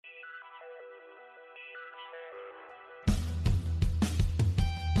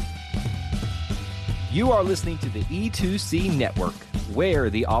You are listening to the E2C Network, where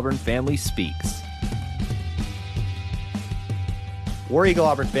the Auburn family speaks. War Eagle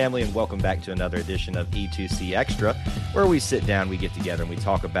Auburn family, and welcome back to another edition of E2C Extra, where we sit down, we get together, and we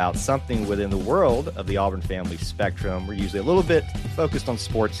talk about something within the world of the Auburn family spectrum. We're usually a little bit focused on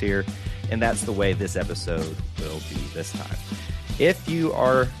sports here, and that's the way this episode will be this time. If you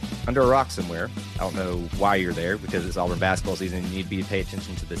are under a rock somewhere, I don't know why you're there, because it's Auburn basketball season. You need to be paying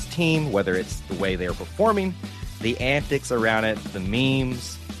attention to this team, whether it's the way they're performing, the antics around it, the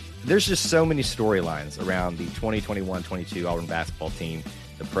memes. There's just so many storylines around the 2021-22 Auburn basketball team,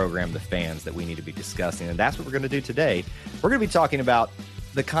 the program, the fans that we need to be discussing. And that's what we're going to do today. We're going to be talking about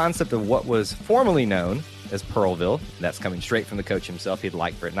the concept of what was formerly known as Pearlville. That's coming straight from the coach himself. He'd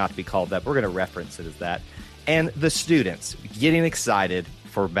like for it not to be called that. We're going to reference it as that. And the students getting excited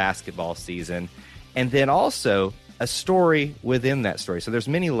for basketball season. And then also a story within that story. So there's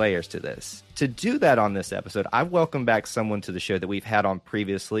many layers to this. To do that on this episode, I've welcomed back someone to the show that we've had on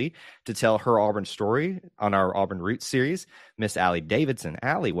previously to tell her Auburn story on our Auburn Roots series, Miss Allie Davidson.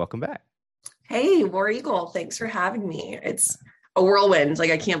 Allie, welcome back. Hey, War Eagle. Thanks for having me. It's a whirlwind. Like,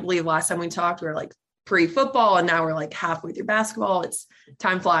 I can't believe last time we talked, we were like pre-football, and now we're like halfway through basketball. It's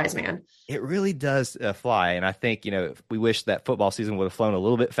time flies, man. It really does fly. And I think, we wish that football season would have flown a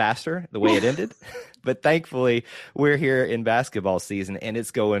little bit faster the way it ended. But thankfully, we're here in basketball season, and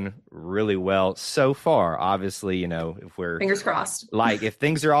it's going really well so far. Obviously, if we're fingers crossed, like if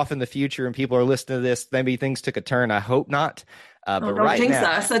things are off in the future and people are listening to this, maybe things took a turn. I hope not. But don't right jinx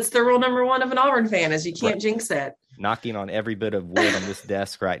now, us. That's the rule number one of an Auburn fan is you can't jinx it. Knocking on every bit of wood on this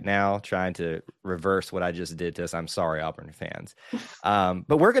desk right now, trying to reverse what I just did to us. I'm sorry, Auburn fans.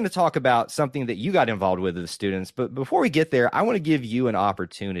 But we're going to talk about something that you got involved with the students. But before we get there, I want to give you an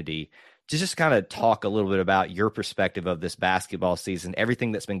opportunity to just kind of talk a little bit about your perspective of this basketball season,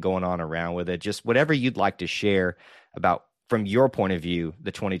 everything that's been going on around with it, just whatever you'd like to share about, from your point of view,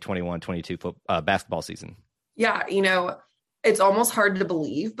 the 2021-22 basketball season. Yeah, it's almost hard to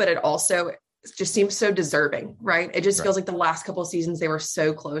believe, but it also just seems so deserving, right? It just feels like the last couple of seasons, they were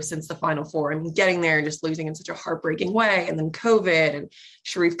so close since the Final Four. I mean, getting there and just losing in such a heartbreaking way. And then COVID and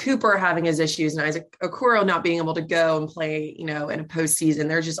Sharif Cooper having his issues and Isaac Okoro not being able to go and play, in a postseason.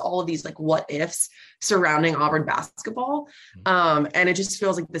 There's just all of these like what ifs surrounding Auburn basketball. And it just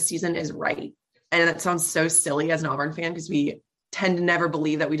feels like the season is right. And that sounds so silly as an Auburn fan, because we tend to never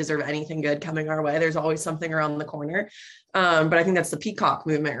believe that we deserve anything good coming our way. There's always something around the corner. But I think that's the peacock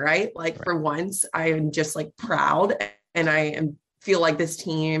movement, right? For once, I am just like proud, and feel like this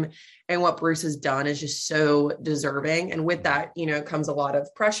team and what Bruce has done is just so deserving. And with that, comes a lot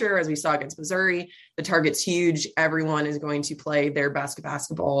of pressure, as we saw against Missouri. The target's huge. Everyone is going to play their best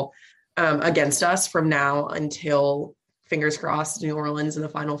basketball against us from now until, fingers crossed, New Orleans in the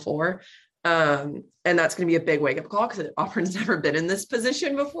Final Four. And that's going to be a big wake-up call, because Auburn's never been in this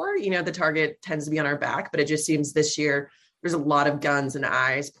position before. The target tends to be on our back, but it just seems this year there's a lot of guns and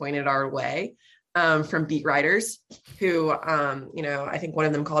eyes pointed our way from beat writers who, I think one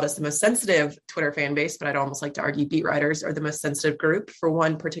of them called us the most sensitive Twitter fan base, but I'd almost like to argue beat writers are the most sensitive group for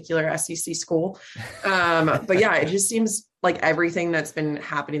one particular SEC school. But yeah, it just seems like everything that's been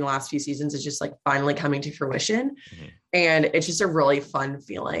happening the last few seasons is just like finally coming to fruition. Mm-hmm. And it's just a really fun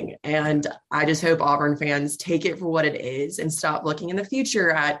feeling. And I just hope Auburn fans take it for what it is and stop looking in the future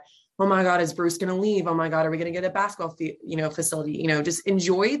at, oh my God, is Bruce going to leave? Oh my God, are we going to get a basketball facility? Just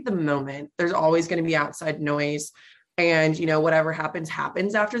enjoy the moment. There's always going to be outside noise. And, whatever happens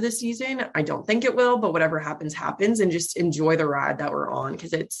after this season. I don't think it will, but whatever happens, and just enjoy the ride that we're on,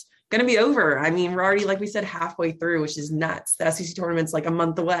 because it's going to be over. I mean, we're already, like we said, halfway through, which is nuts. The SEC tournament's like a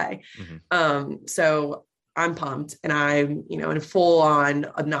month away. Mm-hmm. So I'm pumped, and I'm, in full on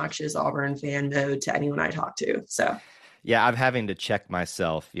obnoxious Auburn fan mode to anyone I talk to. So. Yeah, I'm having to check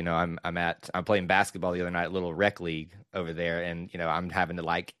myself. I'm playing basketball the other night, little rec league over there, and I'm having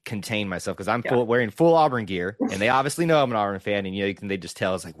to contain myself, because I'm wearing full Auburn gear, and they obviously know I'm an Auburn fan, and they just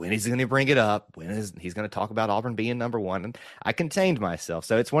tell us when is he going to bring it up, when is he's going to talk about Auburn being number one, and I contained myself.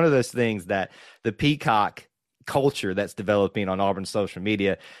 So it's one of those things that the peacock culture that's developing on Auburn social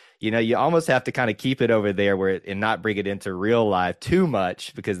media, you almost have to kind of keep it over there and not bring it into real life too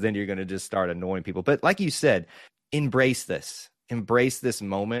much, because then you're going to just start annoying people. But like you said, embrace this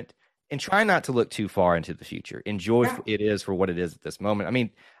moment, and try not to look too far into the future. Enjoy it is for what it is at this moment. I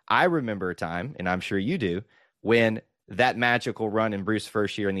mean, I remember a time, and I'm sure you do, when that magical run in Bruce's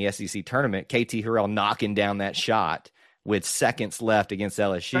first year in the SEC tournament, KT Harrell knocking down that shot with seconds left against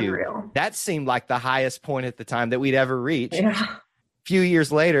LSU. Unreal. That seemed like the highest point at the time that we'd ever reached. Yeah. A few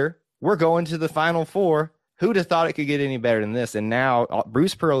years later, we're going to the Final Four. Who'd have thought it could get any better than this? And now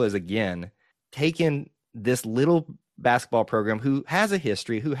Bruce Pearl is again taken this little basketball program who has a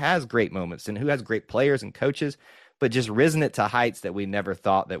history, who has great moments, and who has great players and coaches, but just risen it to heights that we never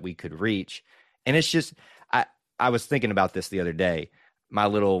thought that we could reach. And it's just, I was thinking about this the other day, my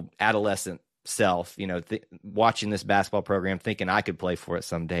little adolescent self, watching this basketball program, thinking I could play for it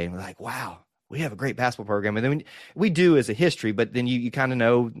someday. And we're like, wow, we have a great basketball program. And then we do as a history, but then you kind of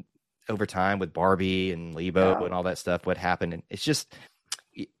know over time with Barbie and Lebo and all that stuff, what happened. And it's just,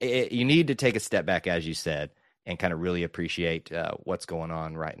 you need to take a step back, as you said, and kind of really appreciate what's going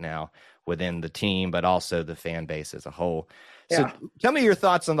on right now within the team, but also the fan base as a whole. So tell me your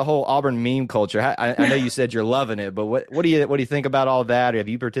thoughts on the whole Auburn meme culture. I know you said you're loving it, but what do you think about all that? Have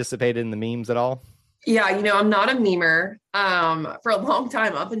you participated in the memes at all? Yeah, I'm not a memer. For a long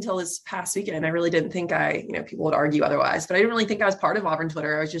time, up until this past weekend, I really didn't think people would argue otherwise, but I didn't really think I was part of Auburn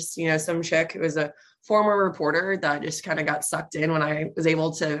Twitter. I was just, some chick who was a former reporter that just kind of got sucked in when I was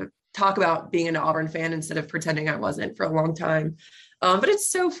able to talk about being an Auburn fan instead of pretending I wasn't for a long time. But it's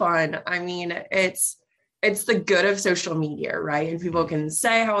so fun. I mean, it's the good of social media, right? And people can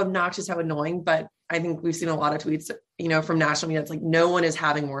say how obnoxious, how annoying, but I think we've seen a lot of tweets, from national media. It's like, no one is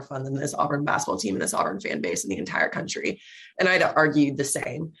having more fun than this Auburn basketball team and this Auburn fan base in the entire country. And I'd argue the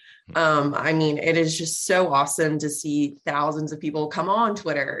same. I mean, it is just so awesome to see thousands of people come on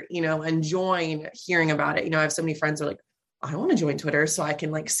Twitter, and join hearing about it. I have so many friends who are like, I want to join Twitter so I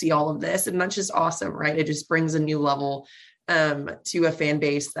can see all of this. And that's just awesome, right? It just brings a new level to a fan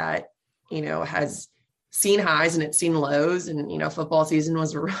base that, has seen highs and it's seen lows. And, football season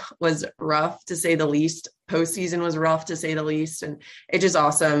was rough to say the least. Postseason was rough to say the least. And it's just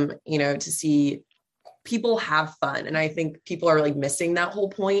awesome, to see people have fun. And I think people are missing that whole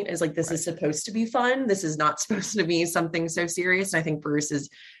point is this is supposed to be fun. This is not supposed to be something so serious. And I think Bruce is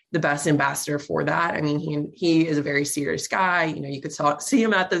the best ambassador for that. I mean, he is a very serious guy. You could see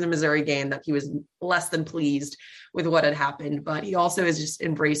him at the Missouri game that he was less than pleased with what had happened, but he also is just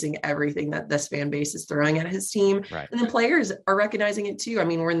embracing everything that this fan base is throwing at his team. Right. And the players are recognizing it too. I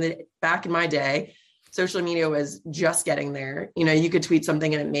mean, back in my day, social media was just getting there. You could tweet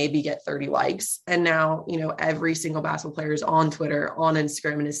something and it maybe get 30 likes. And now, every single basketball player is on Twitter, on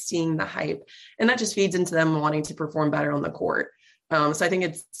Instagram, and is seeing the hype. And that just feeds into them wanting to perform better on the court. So I think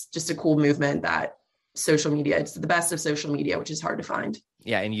it's just a cool movement that social media, it's the best of social media, which is hard to find.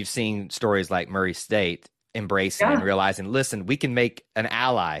 Yeah. And you've seen stories like Murray State embracing and realizing, listen, we can make an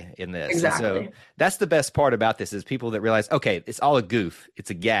ally in this. Exactly. So that's the best part about this is people that realize, okay, it's all a goof. It's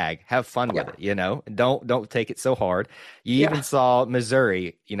a gag. Have fun with it. Don't take it so hard. You even saw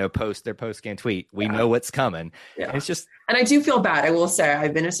Missouri, post their post-game tweet. We know what's coming. Yeah. And it's just, and I do feel bad. I will say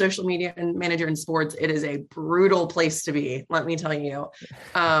I've been a social media manager in sports. It is a brutal place to be. Let me tell you,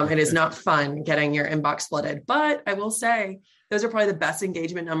 it is not fun getting your inbox flooded, but I will say those are probably the best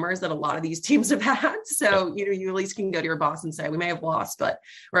engagement numbers that a lot of these teams have had. So, you at least can go to your boss and say, we may have lost, but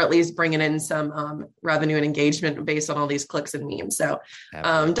we're at least bringing in some revenue and engagement based on all these clicks and memes. So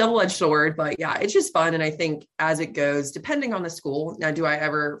double-edged sword, but yeah, it's just fun. And I think as it goes, depending on the school, now, do I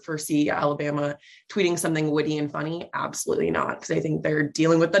ever foresee Alabama tweeting something witty and funny? Absolutely not. Because I think they're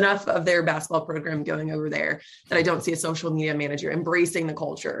dealing with enough of their basketball program going over there that I don't see a social media manager embracing the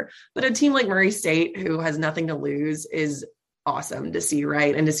culture. But a team like Murray State, who has nothing to lose, is awesome to see,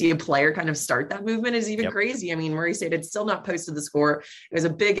 right? And to see a player kind of start that movement is even crazy. I mean, Murray State had still not posted the score. It was a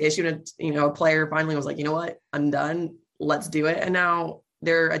big issue. And, a player finally was like, you know what, I'm done. Let's do it. And now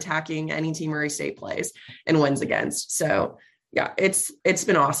they're attacking any team Murray State plays and wins against. So yeah, it's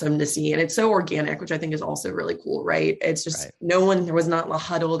been awesome to see. And it's so organic, which I think is also really cool, right? It's just there was not a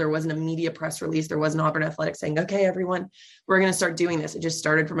huddle. There wasn't a media press release. There wasn't Auburn Athletics saying, okay, everyone, we're going to start doing this. It just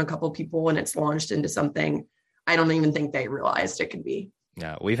started from a couple people and it's launched into something I don't even think they realized it could be.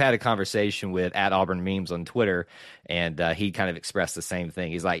 Yeah, we've had a conversation with @AuburnMemes on Twitter, and he kind of expressed the same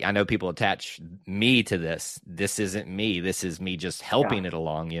thing. He's like, I know people attach me to this. This isn't me. This is me just helping it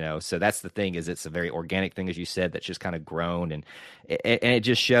along, So that's the thing is it's a very organic thing, as you said, that's just kind of grown. And it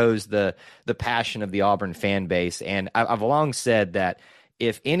just shows the passion of the Auburn fan base. And I've long said that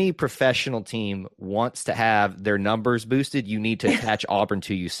if any professional team wants to have their numbers boosted, you need to attach Auburn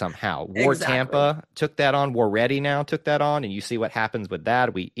to you somehow. War Tampa took that on. War Ready now took that on, and you see what happens with that.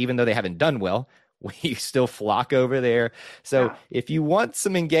 Even though they haven't done well, we still flock over there. So if you want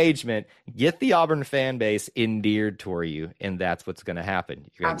some engagement, get the Auburn fan base endeared toward you, and that's what's going to happen.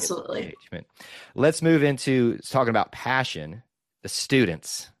 Absolutely. Engagement. Let's move into talking about passion. The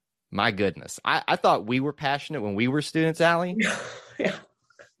students. My goodness. I thought we were passionate when we were students, Allie. Yeah.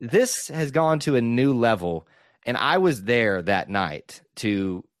 This has gone to a new level, and I was there that night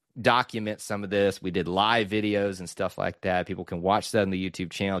to document some of this. We did live videos and stuff like that. People can watch that on the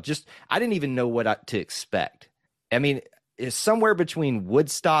YouTube channel. Just, I didn't even know what to expect. I mean, it's somewhere between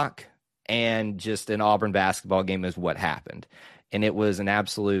Woodstock and just an Auburn basketball game is what happened. And it was an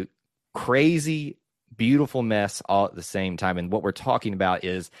absolute crazy, beautiful mess all at the same time. And what we're talking about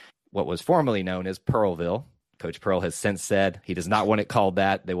is what was formerly known as Pearlville. Coach Pearl has since said he does not want it called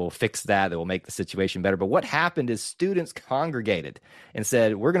that. They will fix that. They will make the situation better. But what happened is students congregated and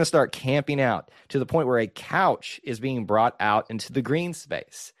said, we're going to start camping out, to the point where a couch is being brought out into the green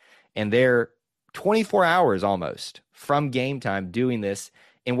space. And they're 24 hours almost from game time doing this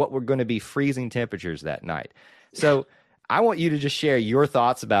in what were going to be freezing temperatures that night. So I want you to just share your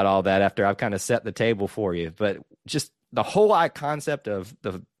thoughts about all that after I've kind of set the table for you. But just the whole concept of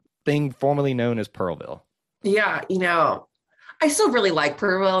the thing formerly known as Pearlville. Yeah, I still really like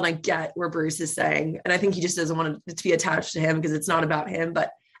Pearlville, and I get where Bruce is saying, and I think he just doesn't want it to be attached to him because it's not about him.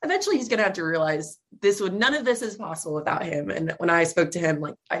 But eventually, he's going to have to realize none of this is possible without him. And when I spoke to him,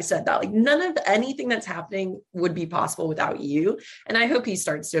 like I said that, like none of anything that's happening would be possible without you. And I hope he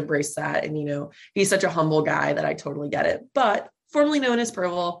starts to embrace that. And he's such a humble guy that I totally get it. But formerly known as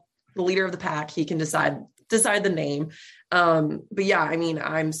Pearlville, the leader of the pack, he can decide the name. But yeah, I mean,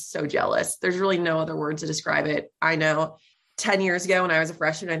 I'm so jealous. There's really no other words to describe it. I know 10 years ago when I was a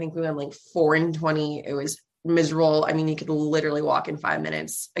freshman, I think we went like 4-20. It was miserable. I mean, you could literally walk in 5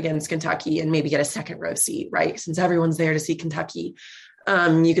 minutes against Kentucky and maybe get a second row seat, right? Since everyone's there to see Kentucky,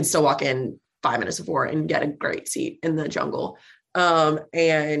 you could still walk in 5 minutes before and get a great seat in the jungle.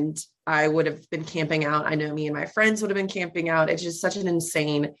 And I would have been camping out. I know me and my friends would have been camping out. It's just such an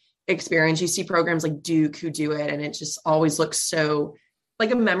insane experience. You see programs like Duke who do it, and it just always looks so like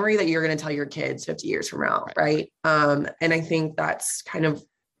a memory that you're going to tell your kids 50 years from now, right? And I think that's kind of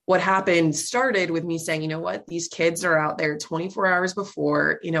what happened. Started with me saying, you know what, these kids are out there 24 hours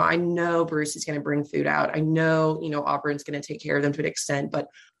before. I know Bruce is going to bring food out. I know, Auburn's going to take care of them to an extent, but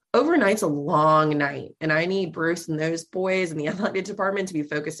overnight's a long night, and I need Bruce and those boys in the athletic department to be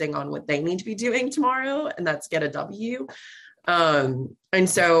focusing on what they need to be doing tomorrow, and that's get a W. And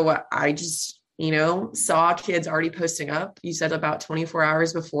so I just, saw kids already posting up. You said about 24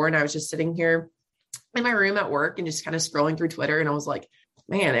 hours before, and I was just sitting here in my room at work and just kind of scrolling through Twitter. And I was like,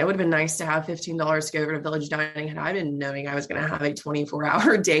 man, it would have been nice to have $15 to go over to Village Dining had I been knowing I was going to have a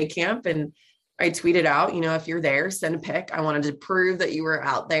 24-hour day camp. And I tweeted out, if you're there, send a pic. I wanted to prove that you were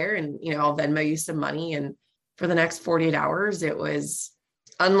out there, and, I'll Venmo you some money. And for the next 48 hours, it was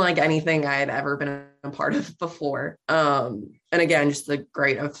unlike anything I had ever been a part of before. And again, just the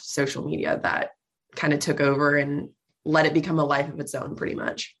great of social media that kind of took over and let it become a life of its own, pretty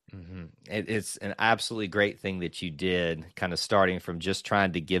much. Mm-hmm. It's an absolutely great thing that you did, kind of starting from just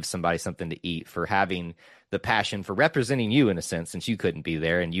trying to give somebody something to eat, for having the passion for representing you in a sense, since you couldn't be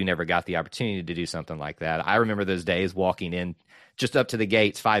there and you never got the opportunity to do something like that. I remember those days walking in just up to the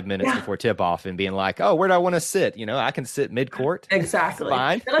gates 5 minutes before tip off and being like, oh, where do I want to sit? I can sit mid court. Exactly.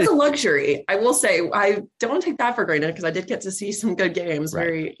 Fine. That's a luxury. I will say, I don't take that for granted, because I did get to see some good games,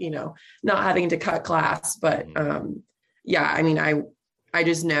 right. Very, not having to cut class, but yeah, I mean, I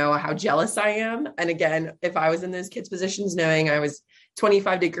just know how jealous I am. And again, if I was in those kids' positions, knowing I was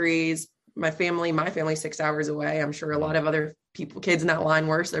 25 degrees, my family 6 hours away, I'm sure a lot of other kids in that line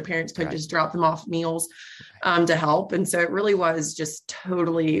were, so their parents could just drop them off meals to help. And so it really was just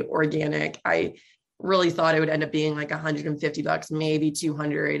totally organic. I really thought it would end up being like $150, maybe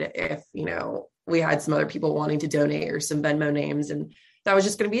 200 if, we had some other people wanting to donate or some Venmo names. And that was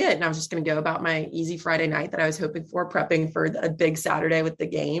just going to be it. And I was just going to go about my easy Friday night that I was hoping for, prepping for a big Saturday with the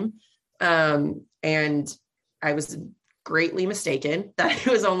game. And I was greatly mistaken. That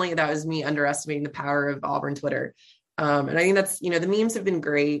was me underestimating the power of Auburn Twitter. And I think that's, the memes have been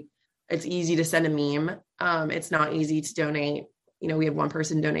great. It's easy to send a meme. It's not easy to donate. We had one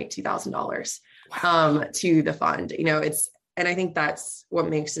person donate $2,000 to the fund. And I think that's what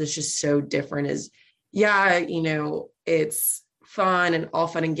makes this just so different is, it's fun and all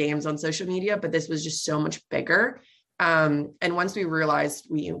fun and games on social media, but this was just so much bigger. And once we realized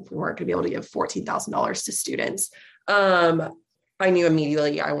we weren't going to be able to give $14,000 to students, I knew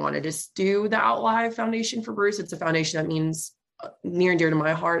immediately I wanted to do the OutLive Foundation for Bruce. It's a foundation that means near and dear to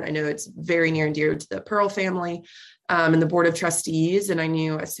my heart. I know it's very near and dear to the Pearl family and the board of trustees. And I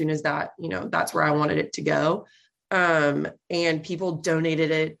knew as soon as that, that's where I wanted it to go. And people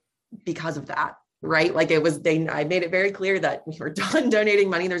donated it because of that, right? Like I made it very clear that we were done donating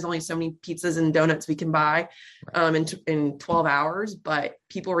money. There's only so many pizzas and donuts we can buy in 12 hours, but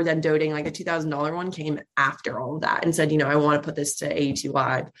people were then donating. Like a $2,000 one came after all of that and said, I want to put this to AET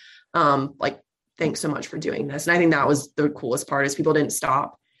Live. Thanks so much for doing this. And I think that was the coolest part is people didn't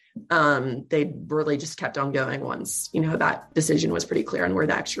stop. They really just kept on going once, that decision was pretty clear on where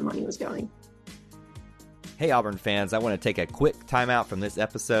the extra money was going. Hey, Auburn fans, I want to take a quick timeout from this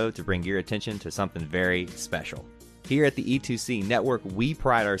episode to bring your attention to something very special. Here at the E2C Network, we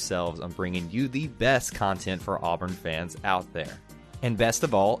pride ourselves on bringing you the best content for Auburn fans out there. And best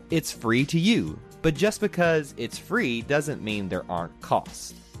of all, it's free to you. But just because it's free doesn't mean there aren't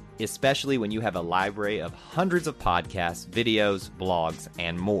costs, especially when you have a library of hundreds of podcasts, videos, blogs,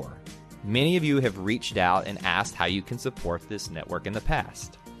 and more. Many of you have reached out and asked how you can support this network in the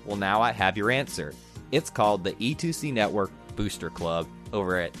past. Well, now I have your answer. It's called the E2C Network Booster Club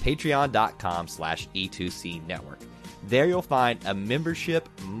over at patreon.com/E2C Network. There you'll find a membership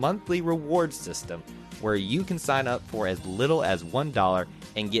monthly reward system where you can sign up for as little as $1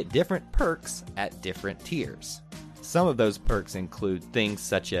 and get different perks at different tiers. Some of those perks include things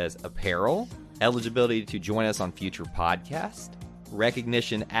such as apparel, eligibility to join us on future podcasts,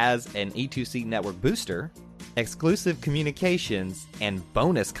 recognition as an E2C Network booster, exclusive communications, and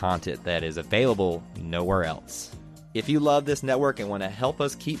bonus content that is available nowhere else. If you love this network and want to help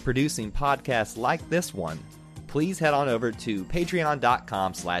us keep producing podcasts like this one, please head on over to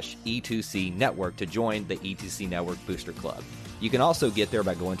patreon.com/E2C Network to join the E2C Network Booster Club. You can also get there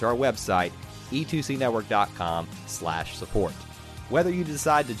by going to our website, e2cnetwork.com/support. Whether you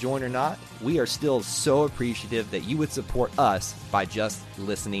decide to join or not, we are still so appreciative that you would support us by just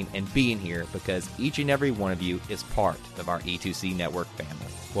listening and being here, because each and every one of you is part of our E2C Network family.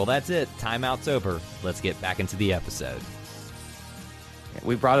 Well, that's it. Timeout's over. Let's get back into the episode.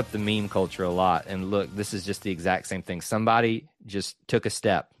 We brought up the meme culture a lot, and look, this is just the exact same thing. Somebody just took a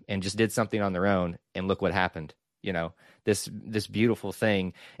step and just did something on their own, and look what happened. This beautiful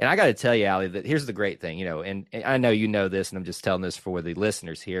thing. And I got to tell you, Allie, that here's the great thing, and I know you know this, and I'm just telling this for the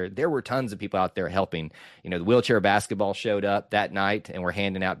listeners here. There were tons of people out there helping. The wheelchair basketball showed up that night, and we're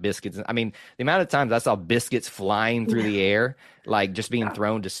handing out biscuits. I mean, the amount of times I saw biscuits flying through the air, like just being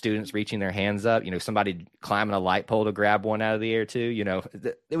thrown to students reaching their hands up, somebody climbing a light pole to grab one out of the air too.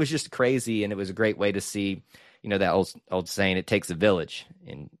 It was just crazy, and it was a great way to see, that old saying, it takes a village.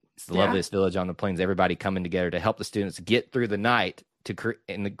 And it's the loveliest village on the plains. Everybody coming together to help the students get through the night to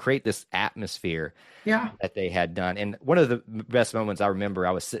create this atmosphere that they had done. And one of the best moments I remember,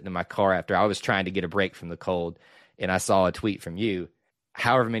 I was sitting in my car after I was trying to get a break from the cold, and I saw a tweet from you,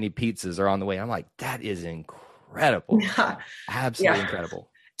 however many pizzas are on the way. I'm like, that is incredible. Absolutely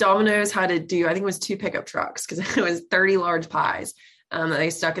incredible. Domino's had to do, I think it was 2 pickup trucks, because it was 30 large pies that they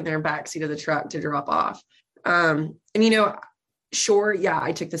stuck in their backseat of the truck to drop off. Sure,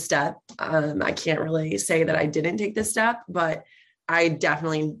 I took the step. I can't really say that I didn't take the step, but I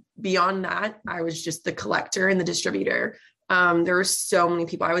definitely, beyond that, I was just the collector and the distributor. There were so many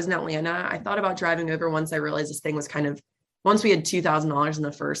people. I was in Atlanta. I thought about driving over once I realized this thing was once we had $2,000 in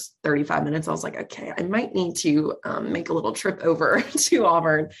the first 35 minutes, I was like, okay, I might need to make a little trip over to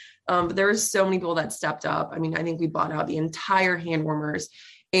Auburn. But there were so many people that stepped up. I mean, I think we bought out the entire hand warmers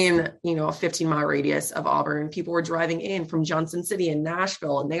in, a 15-mile radius of Auburn. People were driving in from Johnson City and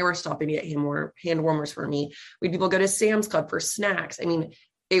Nashville, and they were stopping to get hand warmers for me. We had people go to Sam's Club for snacks. I mean,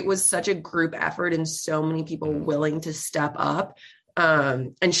 it was such a group effort, and so many people willing to step up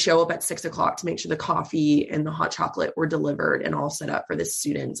and show up at 6:00 to make sure the coffee and the hot chocolate were delivered and all set up for the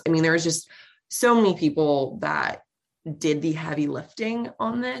students. I mean, there was just so many people that did the heavy lifting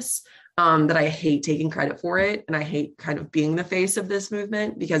on this. That I hate taking credit for it. And I hate kind of being the face of this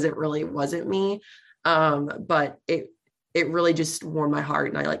movement, because it really wasn't me. But it really just warmed my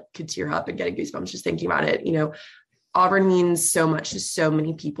heart, and I could tear up and get goosebumps just thinking about it. Auburn means so much to so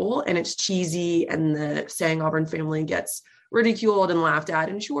many people, and it's cheesy, and the saying Auburn family gets ridiculed and laughed at.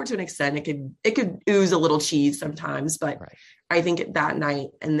 And sure, to an extent, it could ooze a little cheese sometimes, but right. I think that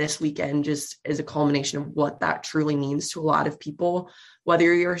night and this weekend just is a culmination of what that truly means to a lot of people,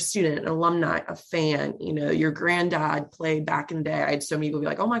 whether you're a student, an alumni, a fan, your granddad played back in the day. I had so many people be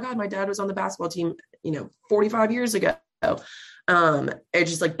like, oh my God, my dad was on the basketball team, 45 years ago.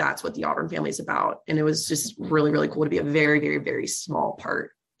 It's just that's what the Auburn family is about. And it was just really, really cool to be a very, very, very small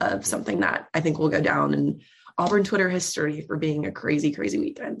part of something that I think will go down in Auburn Twitter history for being a crazy, crazy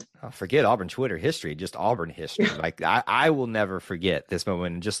weekend. Oh, forget Auburn Twitter history, just Auburn history. I will never forget this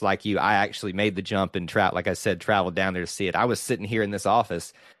moment. And just like you, I actually made the jump and traveled down there to see it. I was sitting here in this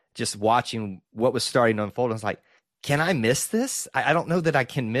office just watching what was starting to unfold. I was like, can I miss this? I don't know that I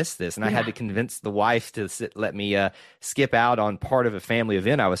can miss this. And I had to convince the wife to let me skip out on part of a family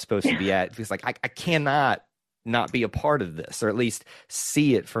event I was supposed to be at. Because I cannot not be a part of this, or at least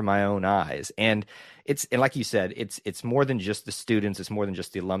see it for my own eyes. And like you said, it's more than just the students. It's more than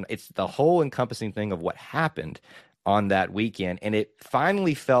just the alumni. It's the whole encompassing thing of what happened. on that weekend. And it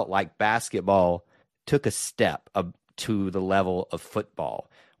finally felt like basketball took a step up to the level of football,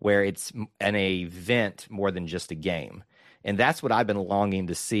 where it's an event more than just a game. And that's what I've been longing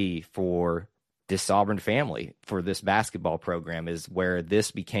to see for this Auburn family, for this basketball program, is where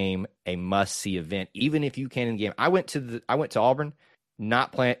this became a must-see event, even if you can't in the game. I went to Auburn,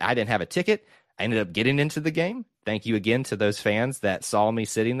 not playing. I didn't have a ticket. I ended up getting into the game. Thank you again to those fans that saw me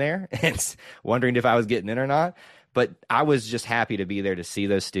sitting there and wondering if I was getting in or not. But I was just happy to be there to see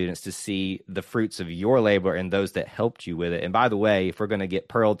those students, to see the fruits of your labor and those that helped you with it. And by the way, if we're going to get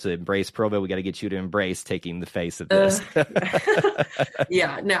Pearl to embrace Pearlville, we got to get you to embrace taking the face of this.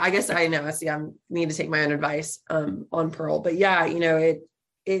 Yeah, no, I guess I know. See, I need to take my own advice on Pearl, but yeah, it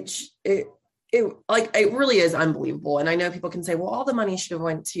really is unbelievable. And I know people can say, well, all the money should have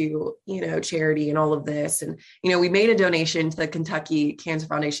went to, charity and all of this. And, we made a donation to the Kentucky Cancer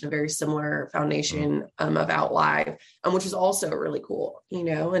Foundation, a very similar foundation of OutLive, which is also really cool,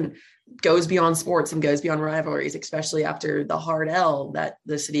 and goes beyond sports and goes beyond rivalries, especially after the hard L that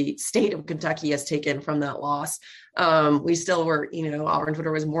the state of Kentucky has taken from that loss. We still were, Auburn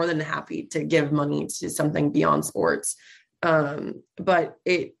Twitter was more than happy to give money to something beyond sports. But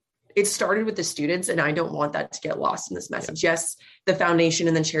it started with the students, and I don't want that to get lost in this message. Yes, the foundation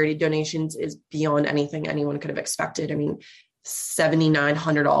and then charity donations is beyond anything anyone could have expected. I mean,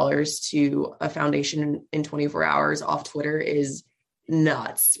 $7,900 to a foundation in 24 hours off Twitter is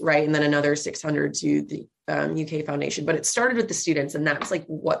nuts, right? And then another 600 to the UK Foundation. But it started with the students, and that's like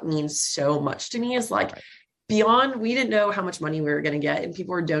what means so much to me, is like beyond, we didn't know how much money we were going to get, and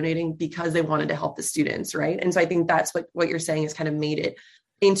people were donating because they wanted to help the students, right? And so I think that's what you're saying is kind of made it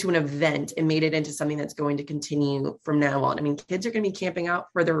into an event and made it into something that's going to continue from now on. I mean, kids are going to be camping out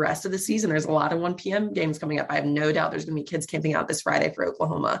for the rest of the season. There's a lot of 1 p.m. games coming up. I have no doubt there's going to be kids camping out this Friday for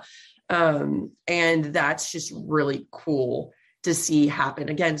Oklahoma. And that's just really cool to see happen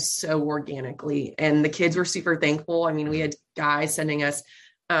again, so organically. And the kids were super thankful. I mean, we had guys sending us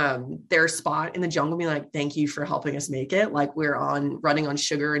their spot in the jungle being like, thank you for helping us make it. Like, we're running on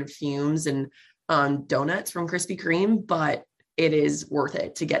sugar and fumes and donuts from Krispy Kreme, but it is worth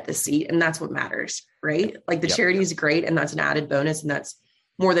it to get the seat. And that's what matters, right? Like, the charity is great, and that's an added bonus, and that's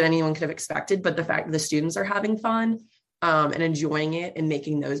more than anyone could have expected. But the fact that the students are having fun and enjoying it and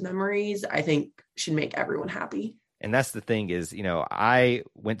making those memories, I think should make everyone happy. And that's the thing is, I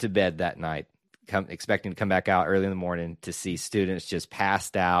went to bed that night expecting to come back out early in the morning to see students just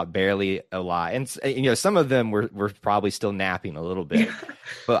passed out, barely alive. And, some of them were probably still napping a little bit.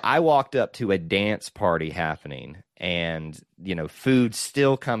 But I walked up to a dance party happening and, food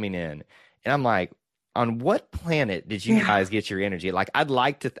still coming in. And I'm like, on what planet did you guys get your energy? Like, I'd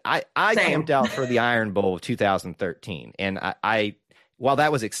like to, I camped out for the Iron Bowl of 2013. And I while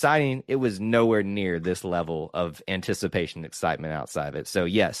that was exciting, it was nowhere near this level of anticipation and excitement outside of it. So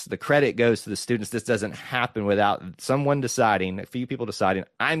yes, the credit goes to the students. This doesn't happen without someone deciding, a few people deciding,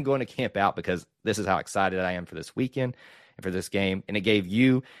 I'm going to camp out because this is how excited I am for this weekend and for this game. And it gave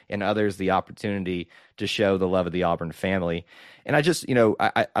you and others the opportunity to show the love of the Auburn family. And I just,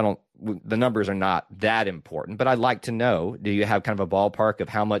 I don't, the numbers are not that important, but I'd like to know, do you have kind of a ballpark of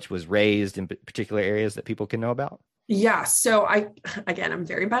how much was raised in particular areas that people can know about? Yeah. So I'm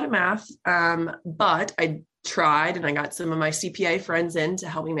very bad at math, but I tried, and I got some of my CPA friends in to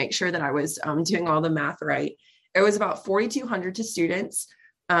help me make sure that I was doing all the math right. It was about 4,200 to students.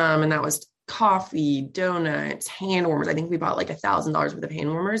 And that was coffee, donuts, hand warmers. I think we bought like $1,000 worth of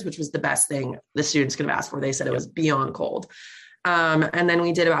hand warmers, which was the best thing the students could have asked for. They said it was beyond cold. And then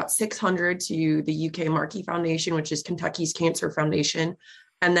we did about 600 to the UK Markey Foundation, which is Kentucky's Cancer Foundation.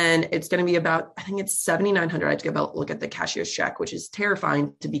 And then it's going to be about, I think it's 7,900. I have to go look at the cashier's check, which is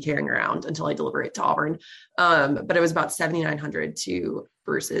terrifying to be carrying around until I deliver it to Auburn. But it was about 7,900 to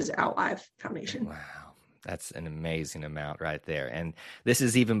Bruce's OutLive Foundation. Wow. That's an amazing amount right there. And this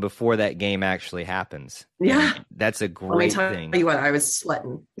is even before that game actually happens. Yeah. And that's a great thing. Let me tell you what, I was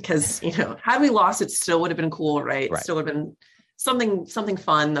sweating because, had we lost, it still would have been cool, right? It still would have been something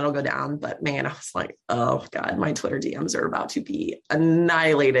fun that'll go down. But man, I was like, oh God, my Twitter DMs are about to be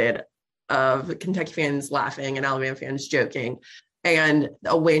annihilated of Kentucky fans laughing and Alabama fans joking. And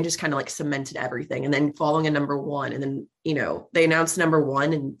a win just kind of like cemented everything. And then following a number one, and then, they announced number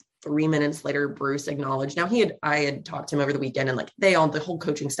one, and 3 minutes later, Bruce acknowledged. Now I had talked to him over the weekend, and like the whole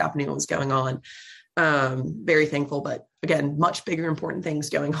coaching staff knew what was going on. Very thankful, but again, much bigger, important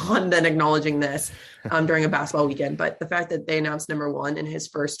things going on than acknowledging this during a basketball weekend. But the fact that they announced number one in his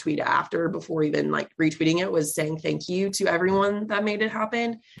first tweet after, before even like retweeting it, was saying thank you to everyone that made it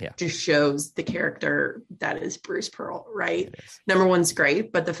happen. Just shows the character that is Bruce Pearl, right? Number one's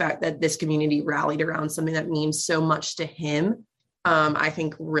great, but the fact that this community rallied around something that means so much to him, I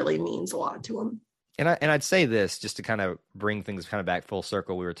think really means a lot to him. And I'd say this just to kind of bring things kind of back full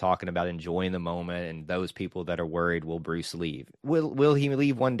circle. We were talking about enjoying the moment, and those people that are worried, will Bruce leave? Will he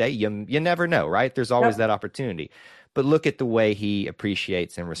leave one day? You never know, right? There's always that opportunity. But look at the way he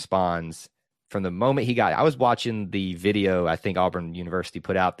appreciates and responds from the moment he got. I was watching the video I think Auburn University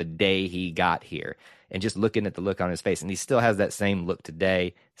put out the day he got here, and just looking at the look on his face, and he still has that same look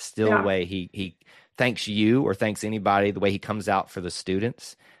today. Still the way he thanks you or thanks anybody, the way he comes out for the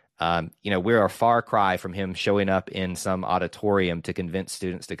students. We're a far cry from him showing up in some auditorium to convince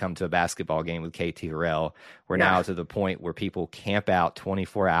students to come to a basketball game with KT Harrell. We're now to the point where people camp out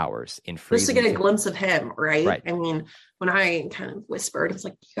 24 hours in freezing. Just to get a glimpse of him, right? I mean, when I kind of whispered, it's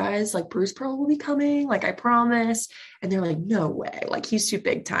like, you guys, like Bruce Pearl will be coming, like I promise. And they're like, no way, like he's too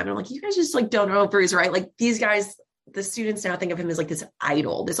big time. And I'm like, you guys just like don't know Bruce, right? Like these guys, the students now think of him as like this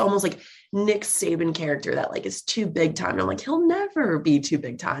idol, this almost like Nick Saban character that like is too big time. And I'm like, he'll never be too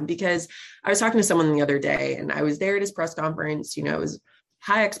big time, because I was talking to someone the other day and I was there at his press conference. It was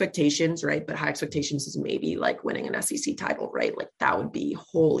high expectations, right? But high expectations is maybe like winning an SEC title, right? Like that would be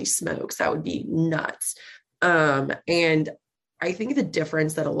holy smokes. That would be nuts. And I think the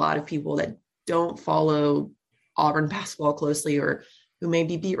difference that a lot of people that don't follow Auburn basketball closely, or who may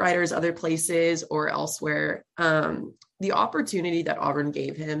be beat writers other places or elsewhere, the opportunity that Auburn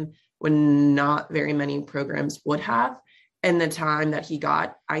gave him when not very many programs would have, and the time that he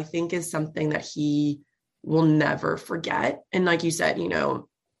got, I think is something that he will never forget. And like you said,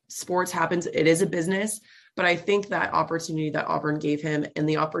 sports happens, it is a business, but I think that opportunity that Auburn gave him, and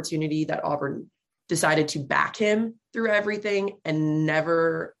the opportunity that Auburn decided to back him through everything and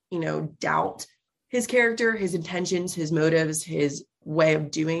never, doubt his character, his intentions, his motives, his way of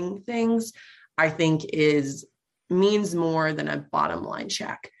doing things, I think means more than a bottom line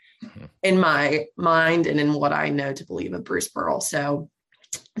check in my mind and in what I know to believe of Bruce Pearl. So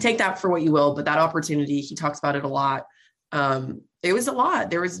take that for what you will, but that opportunity, he talks about it a lot. It was a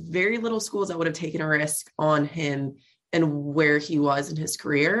lot. There was very little schools that would have taken a risk on him and where he was in his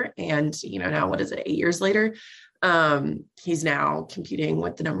career. And, now what is it, 8 years later? He's now competing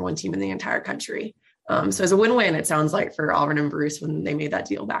with the number one team in the entire country. So it's a win-win, it sounds like, for Auburn and Bruce when they made that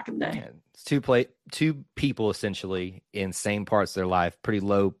deal back in the day. Yeah, it's two people essentially in same parts of their life, pretty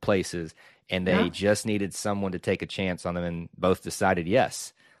low places, and they just needed someone to take a chance on them, and both decided,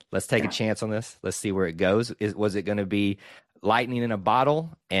 yes, let's take a chance on this. Let's see where it goes. Was it going to be lightning in a bottle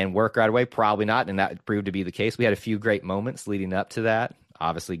and work right away? Probably not, and that proved to be the case. We had a few great moments leading up to that,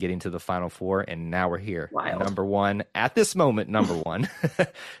 obviously getting to the Final Four, and now we're here. Wild. Number one. At this moment, number one.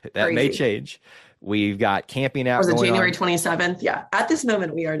 That Crazy. May change. We've got camping out. Was it January 27th? Yeah. At this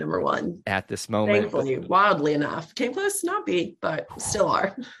moment, we are number one. At this moment. Thankfully, wildly enough. Came close to not be, but still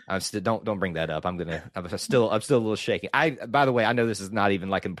are. I'm still don't bring that up. I'm still a little shaky. By the way, I know this is not even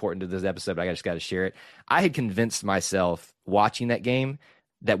like important to this episode, but I just got to share it. I had convinced myself watching that game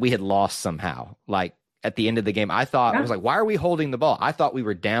that we had lost somehow. Like at the end of the game, I thought, I was like, why are we holding the ball? I thought we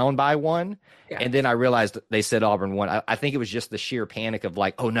were down by one. Yeah. And then I realized they said Auburn won. I think it was just the sheer panic of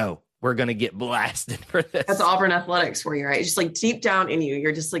like, oh no, we're going to get blasted for this. That's Auburn athletics for you, right? It's just like deep down in you,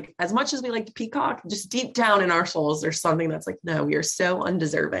 you're just like, as much as we like to peacock, just deep down in our souls, there's something that's like, no, we are so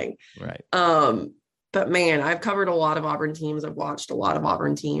undeserving. Right. But man, I've covered a lot of Auburn teams. I've watched a lot of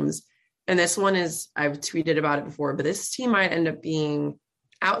Auburn teams. And this one I've tweeted about it before, but this team might end up being,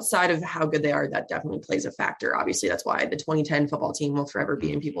 outside of how good they are, that definitely plays a factor. Obviously, that's why the 2010 football team will forever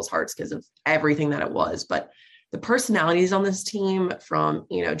be in people's hearts because of everything that it was. But the personalities on this team, from,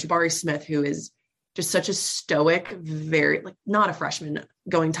 Jabari Smith, who is just such a stoic, very like not a freshman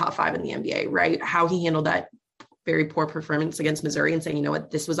going top 5 in the NBA, right? How he handled that very poor performance against Missouri and saying, you know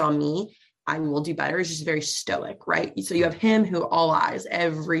what, this was on me, I will do better. It's just very stoic, right? So you have him, who all eyes,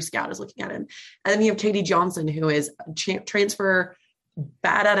 every scout is looking at him. And then you have Katie Johnson, who is a transfer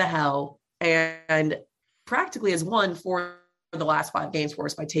bad out of hell and practically has won for the last 5 games for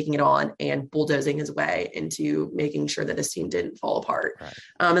us by taking it on and bulldozing his way into making sure that this team didn't fall apart. Right.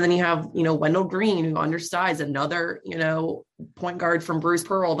 And then you have, Wendell Green, who undersized, another, point guard from Bruce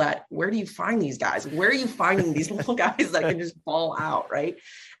Pearl. That where do you find these guys? Where are you finding these little guys that can just ball out, right?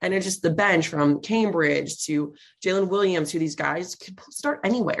 And it's just the bench from Cambridge to Jalen Williams, who these guys can start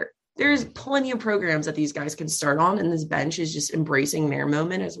anywhere. There's plenty of programs that these guys can start on, and this bench is just embracing their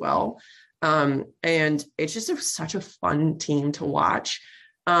moment as well. And it's just such a fun team to watch.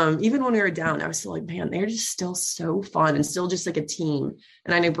 Even when we were down, I was still like, man, they're just still so fun and still just like a team.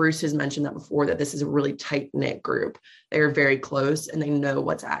 And I know Bruce has mentioned that before, that this is a really tight knit group. They are very close and they know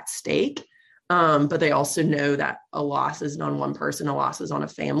what's at stake. But they also know that a loss isn't on one person, a loss is on a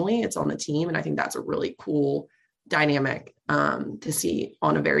family, it's on the team. And I think that's a really cool dynamic to see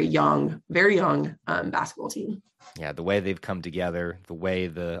on a very young basketball team. Yeah, the way they've come together, the way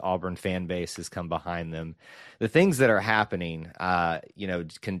the Auburn fan base has come behind them, the things that are happening,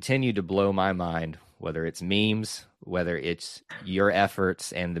 continue to blow my mind, whether it's memes, whether it's your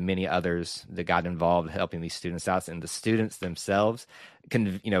efforts and the many others that got involved helping these students out, and the students themselves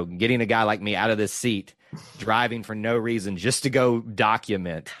getting a guy like me out of this seat, driving for no reason just to go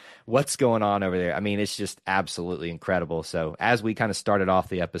document what's going on over there. I mean, it's just absolutely incredible. So as we kind of started off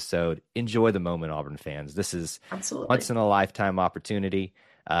the episode, enjoy the moment, Auburn fans. This is absolutely once in a lifetime opportunity.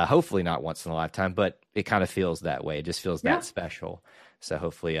 Hopefully not once in a lifetime, but it kind of feels that way. It just feels that special. So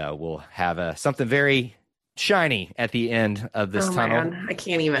hopefully we'll have something very shiny at the end of this tunnel. Man, I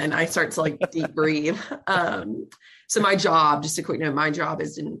can't even. I start to deep breathe. So my job, just a quick note, my new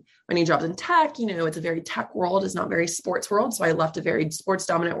job's in tech. It's a very tech world. It's not very sports world. So I left a very sports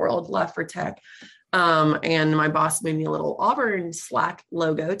dominant world, left for tech. And my boss made me a little Auburn Slack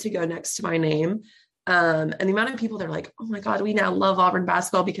logo to go next to my name. And the amount of people that are like, oh my God, we now love Auburn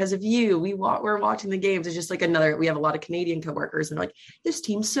basketball because of you. We're watching the games. It's just we have a lot of Canadian coworkers and they're like, this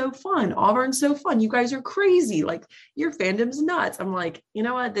team's so fun. Auburn's so fun. You guys are crazy. Like, your fandom's nuts. I'm like, you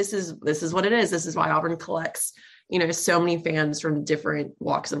know what? This is what it is. This is why Auburn collects, so many fans from different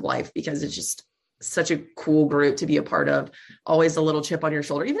walks of life, because it's just such a cool group to be a part of. Always a little chip on your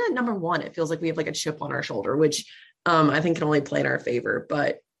shoulder. Even at number one, it feels like we have a chip on our shoulder, which I think can only play in our favor.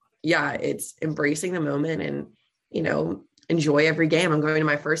 But yeah, it's embracing the moment and, enjoy every game. I'm going to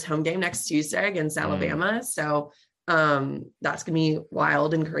my first home game next Tuesday against Alabama. So that's going to be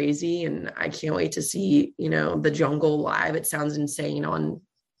wild and crazy. And I can't wait to see, the Jungle live. It sounds insane on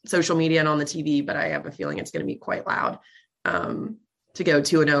social media and on the TV, but I have a feeling it's going to be quite loud to go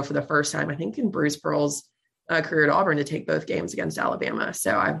 2-0 for the first time, I think, in Bruce Pearl's career at Auburn, to take both games against Alabama.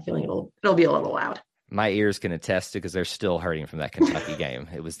 So I have a feeling it'll be a little loud. My ears can attest to, because they're still hurting from that Kentucky game.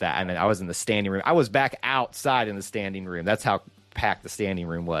 It was that. And I was in the standing room. I was back outside in the standing room. That's how packed the standing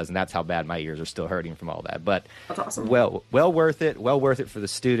room was. And that's how bad my ears are still hurting from all that. But that's awesome. Well worth it. Well worth it for the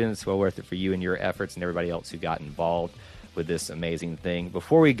students. Well worth it for you and your efforts and everybody else who got involved with this amazing thing.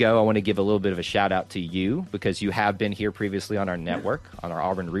 Before we go, I want to give a little bit of a shout out to you, because you have been here previously on our network, on our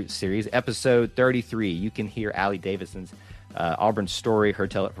Auburn Roots series, episode 33. You can hear Allie Davidson's Auburn story, her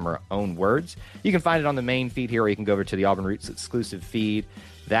tell it from her own words. You can find it on the main feed here, or you can go over to the Auburn Roots exclusive feed.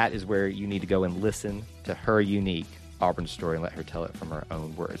 That is where you need to go and listen to her unique Auburn story and let her tell it from her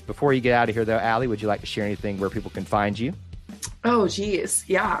own words. Before you get out of here, though, Allie, would you like to share anything where people can find you? Oh, geez.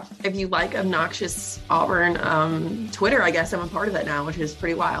 Yeah. If you like obnoxious Auburn Twitter, I guess I'm a part of that now, which is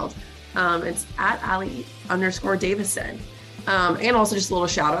pretty wild. It's at Allie_Davison. And also just a little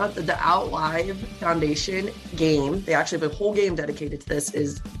shout out, the Out Live Foundation game. They actually have a whole game dedicated to this,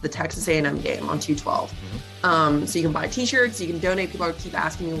 is the Texas A&M game on 2/12. So you can buy t-shirts, you can donate. People keep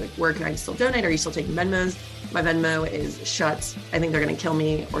asking me, where can I still donate? Are you still taking Venmos? My Venmo is shut. I think they're going to kill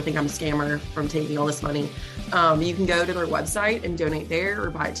me or think I'm a scammer from taking all this money. You can go to their website and donate there, or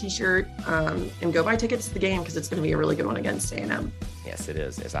buy a t-shirt, and go buy tickets to the game, because it's going to be a really good one against A&M. Yes, it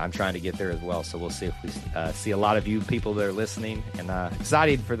is. Yes, I'm trying to get there as well. So we'll see if we see a lot of you people that are listening, and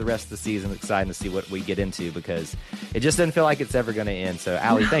excited for the rest of the season, excited to see what we get into, because it just doesn't feel like it's ever going to end. So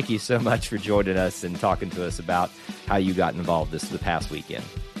Allie, thank you so much for joining us and talking to us about how you got involved the past weekend.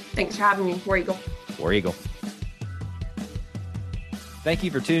 Thanks for having me. War Eagle. War Eagle. Thank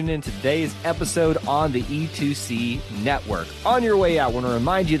you for tuning in to today's episode on the E2C Network. On your way out, I want to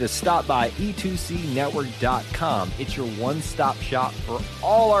remind you to stop by e2cnetwork.com. It's your one-stop shop for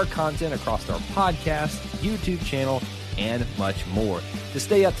all our content across our podcast, YouTube channel, and much more. To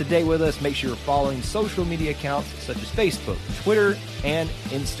stay up to date with us, make sure you're following social media accounts such as Facebook, Twitter, and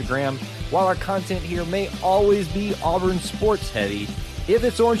Instagram. While our content here may always be Auburn sports heavy, if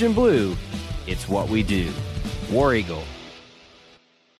it's orange and blue, it's what we do. War Eagle.